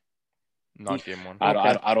think? Not game one.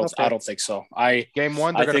 I don't think so. Game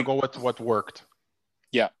one, they're gonna go with what worked.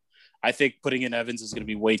 Yeah, I think putting in Evans is gonna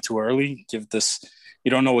be way too early. You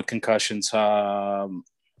don't know what concussions.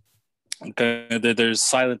 There's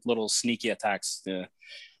silent little sneaky attacks. Yeah.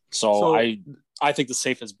 So I think the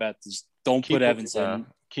safest bet is don't put Evans in.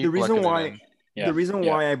 The reason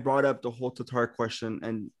why I brought up the whole Tatar question,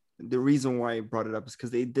 and the reason why I brought it up is because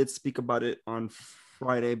they did speak about it on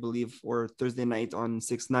Friday, I believe, or Thursday night on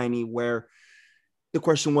 690, where the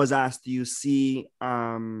question was asked, do you see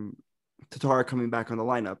Tatar coming back on the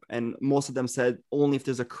lineup? And most of them said only if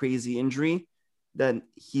there's a crazy injury, then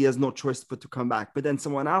he has no choice but to come back. But then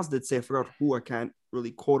someone else did say, I forgot who, I can't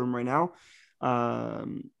really quote him right now.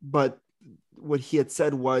 But what he had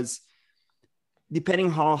said was,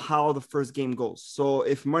 depending how the first game goes. So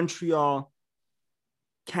if Montreal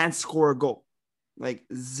can't score a goal, like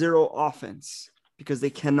zero offense, because they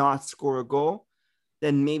cannot score a goal,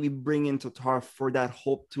 then maybe bring in Tatar for that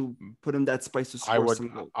hope to put him that spice to score some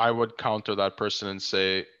goal. I would counter that person and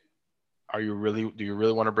say, do you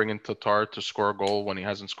really want to bring in Tatar to score a goal when he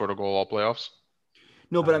hasn't scored a goal all playoffs?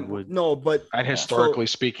 No, but and historically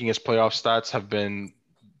speaking, his playoff stats have been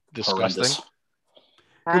disgusting.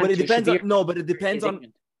 But it depends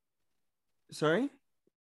on. Sorry?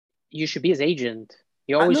 You should be his agent.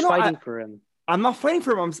 You're always fighting for him. I'm not fighting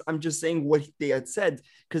for him. I'm just saying what they had said,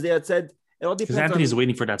 because they had said it all depends. Because Anthony's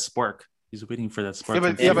waiting for that spark. He's waiting for that spark.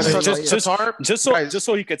 Just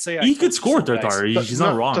so he could say he could score Tatar. He's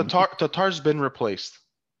not wrong. Tatar's been replaced.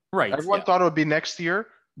 Right. Everyone thought it would be next year.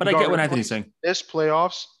 But I get what Anthony's saying. This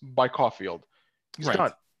playoffs by Caulfield. He's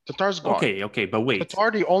done. Tatar's gone. Okay, but wait.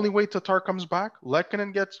 Tatar, the only way Tatar comes back,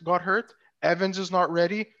 Lehkonen got hurt. Evans is not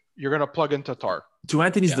ready. You're gonna plug in Tatar. To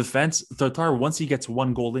Anthony's defense, Tatar, once he gets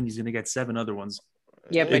one goal in, he's gonna get 7 other ones.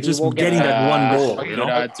 Yeah, but it's just getting that one goal. You know,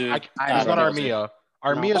 it's not Armia.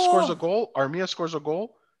 Armia scores a goal. Armia scores a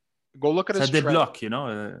goal. Go look at his trend. Block, you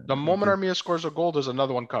know. The moment Armia scores a goal, there's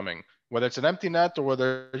another one coming. Whether it's an empty net or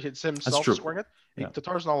whether it's himself scoring it. Yeah.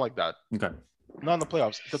 Tatar's not like that. Okay. Not in the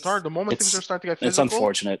playoffs. Tatar, the moment things are starting to get physical, it's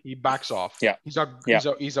unfortunate. He backs off. Yeah. He's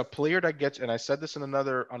a player that gets, and I said this on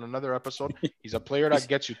another episode. He's a player that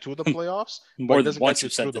gets you to the playoffs, but he doesn't get you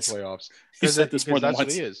through the playoffs. You said this more than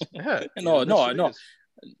once. That's what he is. Yeah.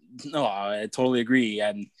 No, I totally agree,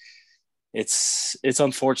 and it's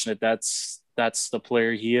unfortunate. That's the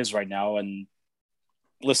player he is right now. And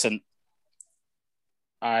listen,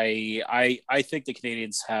 I think the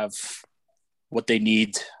Canadiens have what they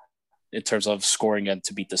need in terms of scoring and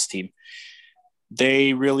to beat this team.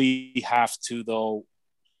 They really have to, though.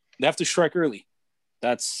 They have to strike early.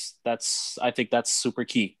 I think that's super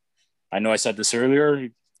key. I know I said this earlier,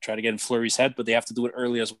 try to get in Fleury's head, but they have to do it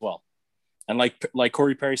early as well. And like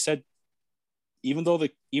Corey Perry said, even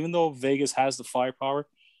though Vegas has the firepower,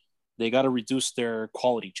 they got to reduce their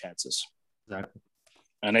quality chances. Exactly.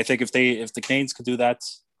 And I think if the Canadiens could do that,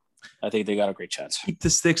 I think they got a great chance. Keep the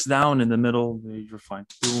sticks down in the middle. You're fine.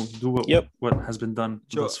 Do what has been done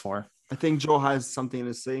thus far. I think Joe has something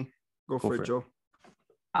to say. Go for it, Joe.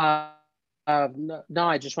 No,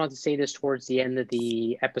 I just wanted to say this towards the end of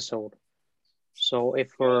the episode. So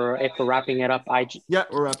if we're wrapping it up, we're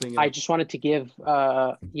wrapping it up. I just wanted to give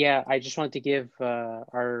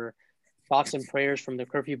our thoughts and prayers from the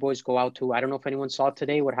Curfew Boys go out to. I don't know if anyone saw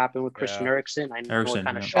today what happened with Christian Eriksen. I know it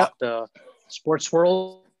kind of shocked the sports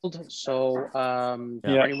world. So if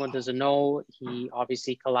anyone doesn't know, he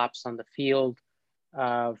obviously collapsed on the field.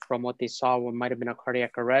 From what they saw, what might have been a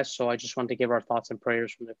cardiac arrest. So I just wanted to give our thoughts and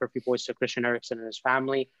prayers from the Curfew Boys to Christian Eriksen and his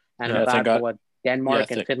family, and back to what Denmark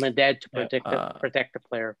and Finland did to protect the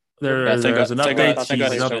player. There's an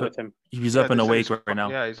update. He's up and awake right now.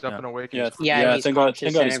 Yeah, he's up and awake. He's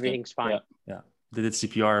conscious and everything's fine. Yeah, they did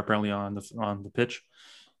CPR apparently on the pitch.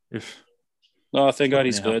 Thank God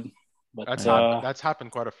he's good. But that's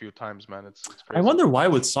happened quite a few times, man. It's crazy. I wonder why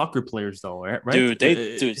with soccer players though, right?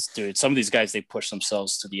 Dude, some of these guys, they push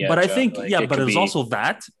themselves to the edge. But I think, but it's also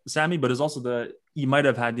that, Sammy. But it's also you might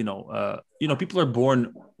have had, people are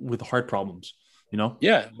born with heart problems.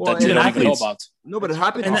 Yeah, well, that you don't even know about. No, but it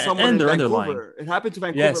happened to someone in Vancouver. It happened to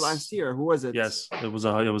Vancouver last year. Who was it? Yes, was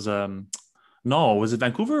it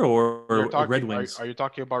Vancouver or Red Wings? Are you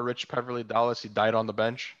talking about Rich Peverly Dallas? He died on the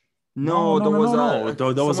bench. No, there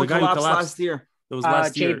was a guy who collapsed last year. It was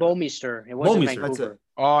last year. Jay Bouwmeester. It wasn't Vancouver.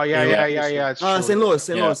 Oh yeah. It's true. St. Louis.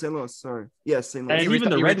 Yeah. St. Louis. Sorry. Yes, St. Louis. And even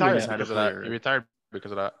the He Red retired Wings had a because of that. player. He retired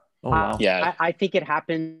because of that. Oh wow. Yeah. I think it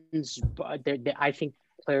happens. But I think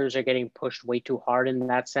players are getting pushed way too hard in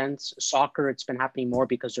that sense. Soccer, it's been happening more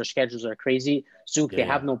because their schedules are crazy. Zook, they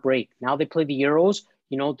have no break. Now they play the Euros.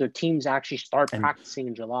 Their teams actually start practicing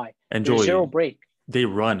in July. And There's Joey, zero break. they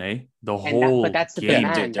run, The whole But that's the game.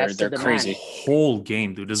 demand. Dude, they're crazy. Whole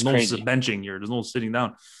game, dude. There's no crazy. benching here. There's no sitting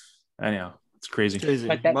down. Anyhow, it's crazy.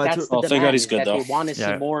 But that's the thank God demand. he's good, that though. they want to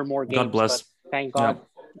see more and more games. God bless. But thank God.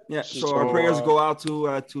 Yeah. So our prayers go out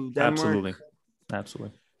to Denmark.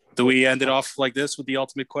 Absolutely. Do we end it off like this with the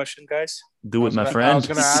ultimate question, guys? Do it, my friend.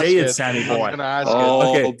 Say it, Sammy boy.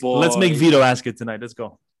 Okay, boy. let's make Vito ask it tonight. Let's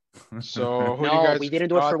go. So who do you guys we didn't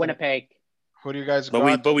do it for Winnipeg. Who do you guys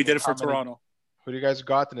got? But we did it for Toronto. Who do you guys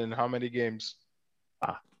got and in how many games?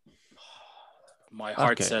 My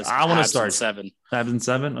heart says I want to Habs start in 7. Habs in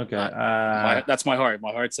 7. Okay. That's my heart.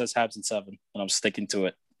 My heart says Habs in 7, and I'm sticking to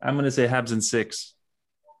it. I'm gonna say Habs in 6.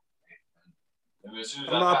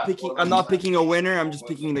 I'm not picking a winner. I'm just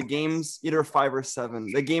picking the games, either 5 or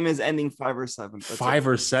 7. The game is ending 5 or 7. That's 5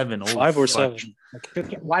 or 7. 5 or 7.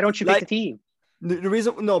 Why don't you pick the team? The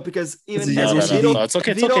reason, because even No, it's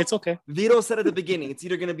okay. It's okay. Vito said at the beginning, it's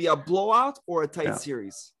either going to be a blowout or a tight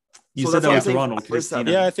series. You So said that's that why was I'm saying Toronto. 5 or 7.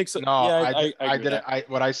 Yeah, I think so. No, Yeah, I did.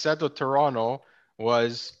 What I said to Toronto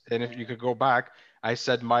was, and if you could go back, I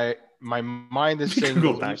said my mind is saying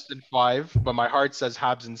Leafs in 5, but my heart says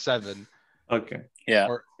Habs in 7. Okay.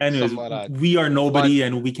 Yeah. Anyways, like we are nobody,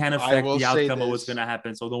 and we can't affect the outcome of what's this. going to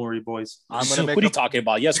happen. So don't worry, boys. What are you talking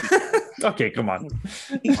about? Yes. Okay, come on.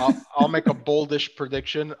 I'll make a boldish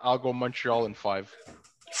prediction. I'll go Montreal in 5.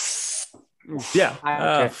 Yeah.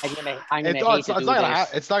 I'm gonna hate to do this.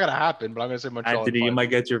 It's not gonna happen, but I'm gonna say Montreal. Anthony, in 5. you might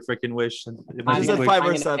get your freaking wish. I'm gonna 5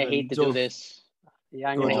 or 7. hate to Joe. do this. Yeah,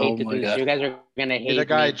 I'm gonna hate to do this. You guys are gonna hate Be the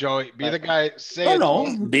guy, me. Joey. Be the guy. Say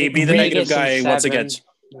No. Be the negative guy once again.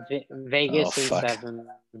 Vegas in fuck. 7.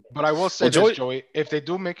 But I will say Well, this, Joey. If they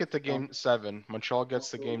do make it to Game 7, Montreal gets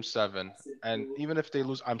to Game 7, and even if they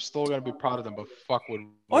lose, I'm still gonna be proud of them. But fuck would.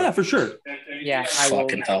 Oh yeah, for sure. Yeah,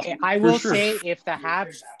 Fucking hell. I will sure. say if the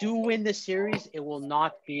Habs do win the series, it will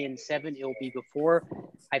not be in 7. It will be before.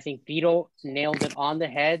 I think Vito nailed it on the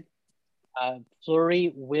head.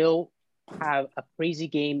 Fleury will have a crazy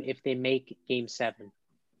game if they make Game 7.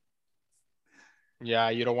 Yeah,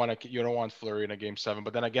 you don't want Fleury in a Game 7,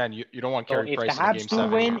 but then again, you don't want Carey If the Price in a Game Habs do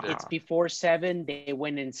 7. win, either. it's before 7. They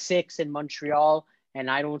win in 6 in Montreal, and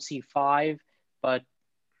I don't see 5. But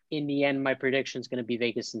in the end, my prediction is going to be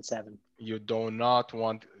Vegas in 7. You do not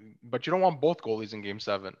want, but you don't want both goalies in Game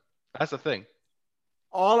 7. That's the thing.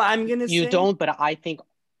 All I'm gonna say. You don't, but I think.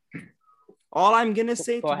 All I'm gonna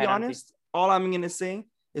say, Go to ahead, be honest, all I'm gonna say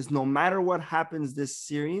is no matter what happens this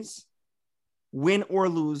series, win or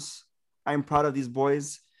lose, I'm proud of these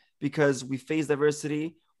boys because we faced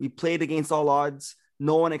adversity. We played against all odds.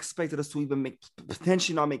 No one expected us to even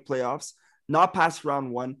potentially not make playoffs, not past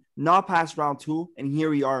round 1, not past round 2, and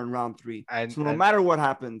here we are in round 3. So no matter what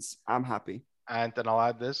happens, I'm happy. And then I'll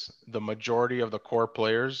add this: the majority of the core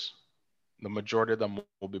players, the majority of them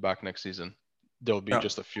will be back next season. There'll be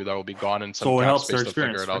just a few that will be gone, and some So it cap helps space their to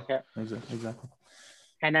figure experience. it out. Okay. Exactly.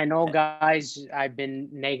 And I know, guys, I've been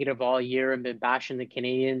negative all year and been bashing the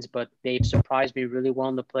Canadians, but they've surprised me really well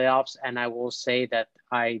in the playoffs. And I will say that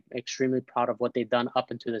I'm extremely proud of what they've done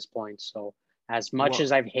up until this point. So as much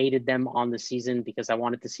as I've hated them on the season because I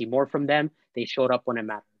wanted to see more from them, they showed up when it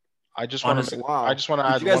mattered. I just want to. Wow. I just want to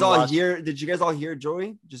add. Did you guys one all last... hear? Did you guys all hear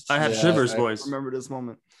Joey? I have shivers, boys. Remember this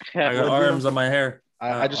moment. I got arms on my hair.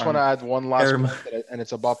 I just want to add one last point, and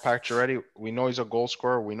it's about Pacioretty. We know he's a goal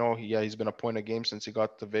scorer. We know he's been a point a game since he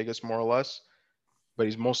got to Vegas, more or less. But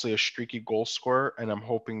he's mostly a streaky goal scorer, and I'm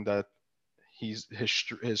hoping that his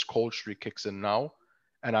cold streak kicks in now,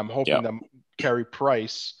 and I'm hoping that Carey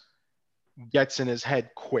Price gets in his head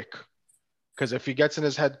quick, because if he gets in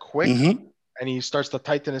his head quick and he starts to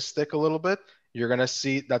tighten his stick a little bit, you're gonna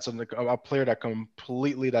see that's a player that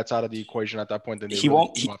completely that's out of the equation at that point. Then he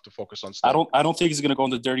won't have to focus on stuff. I don't think he's gonna go in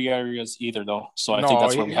the dirty areas either, though. So I think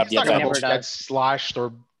that's where we have the advantage. Get slashed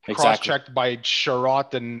or cross-checked by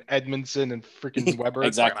Sherratt and Edmondson and freaking Weber. Exactly.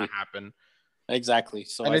 It's not gonna happen. Exactly.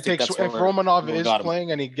 So and I it think takes if Romanov is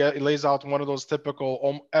playing and he lays out one of those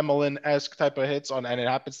typical Emelin-esque type of hits and it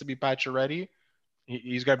happens to be Pacioretty,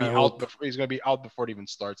 he's gonna be out. He's gonna be out before it even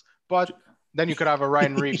starts. But then you could have a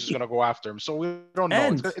Ryan Reeves who's going to go after him. So we don't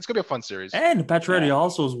know. It's going to be a fun series. And Pacioretty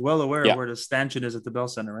also is well aware of where the stanchion is at the Bell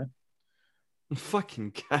Center, right?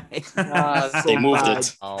 Fucking guy. They moved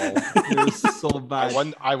it. Oh, you're so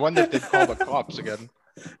bad. I wonder if they'd call the cops again.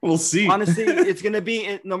 We'll see. Honestly, it's gonna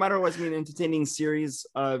be no matter what. It's gonna be an entertaining series.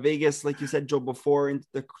 Vegas, like you said, Joe, before, and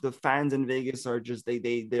the fans in Vegas are just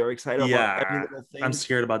they are excited about every little thing. I'm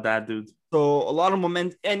scared about that, dude. So a lot of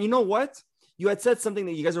momentum. And you know what? You had said something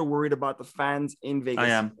that you guys are worried about the fans in Vegas. I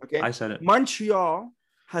am. Okay, I said it. Montreal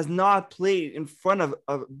has not played in front of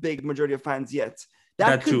a big majority of fans yet.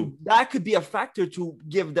 That could be a factor to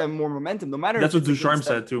give them more momentum. No matter. That's what Ducharme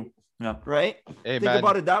said too. Yeah. Right. Hey, Think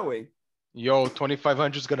about it that way. Yo,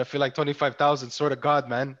 2,500 is gonna feel like 25,000. Sort of God,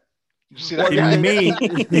 man. You see that?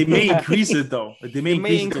 They may increase it though. They may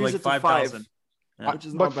increase it to like 5,000. Yeah.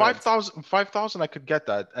 But 5,000, I could get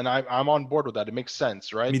that, and I'm on board with that. It makes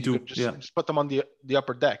sense, right? Me too. You could just put them on the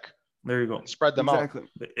upper deck. There you go. Spread them out.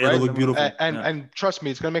 It'll look beautiful. And trust me,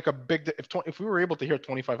 it's gonna make a big. If we were able to hear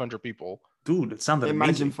 2,500 people, dude, it sounded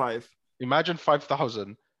amazing. Imagine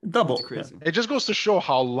 5,000. Double. It's crazy. It just goes to show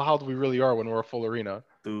how loud we really are when we're a full arena.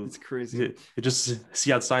 Dude, it's crazy. You just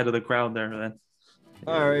see outside of the crowd there, man.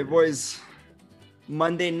 All right, boys.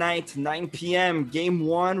 Monday night, 9 p.m. Game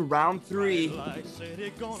 1, round 3,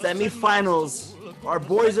 semifinals. Our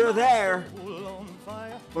boys are there,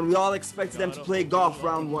 when we all expected them to play golf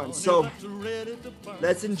round 1. So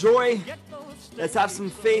let's enjoy. Let's have some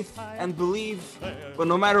faith and believe. But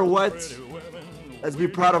no matter what, let's be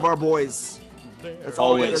proud of our boys. That's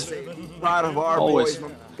all we gotta say. Be proud of our boys.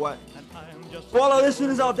 What? For all our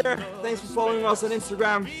listeners out there, thanks for following us on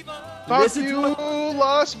Instagram. Listen to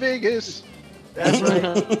Las Vegas. That's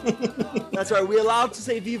right. That's right. We're allowed to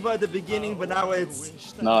say Viva at the beginning, but now it's...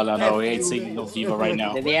 No. We ain't saying no Viva right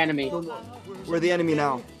now. They're the enemy. We're the enemy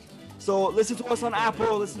now. So listen to us on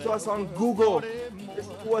Apple. Listen to us on Google.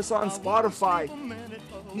 Listen to us on Spotify.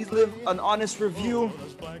 Please leave an honest review.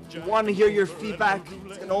 We want to hear your feedback.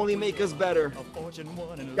 It's going to only make us better.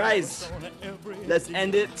 Guys, let's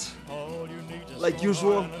end it like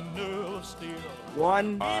usual.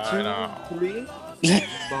 1, 2, 3.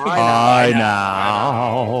 Bye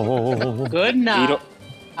now. Good night.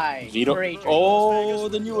 Vito. Oh,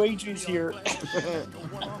 the new Adrian's here.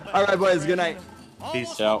 All right, boys. Good night.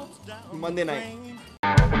 Peace out. Monday night.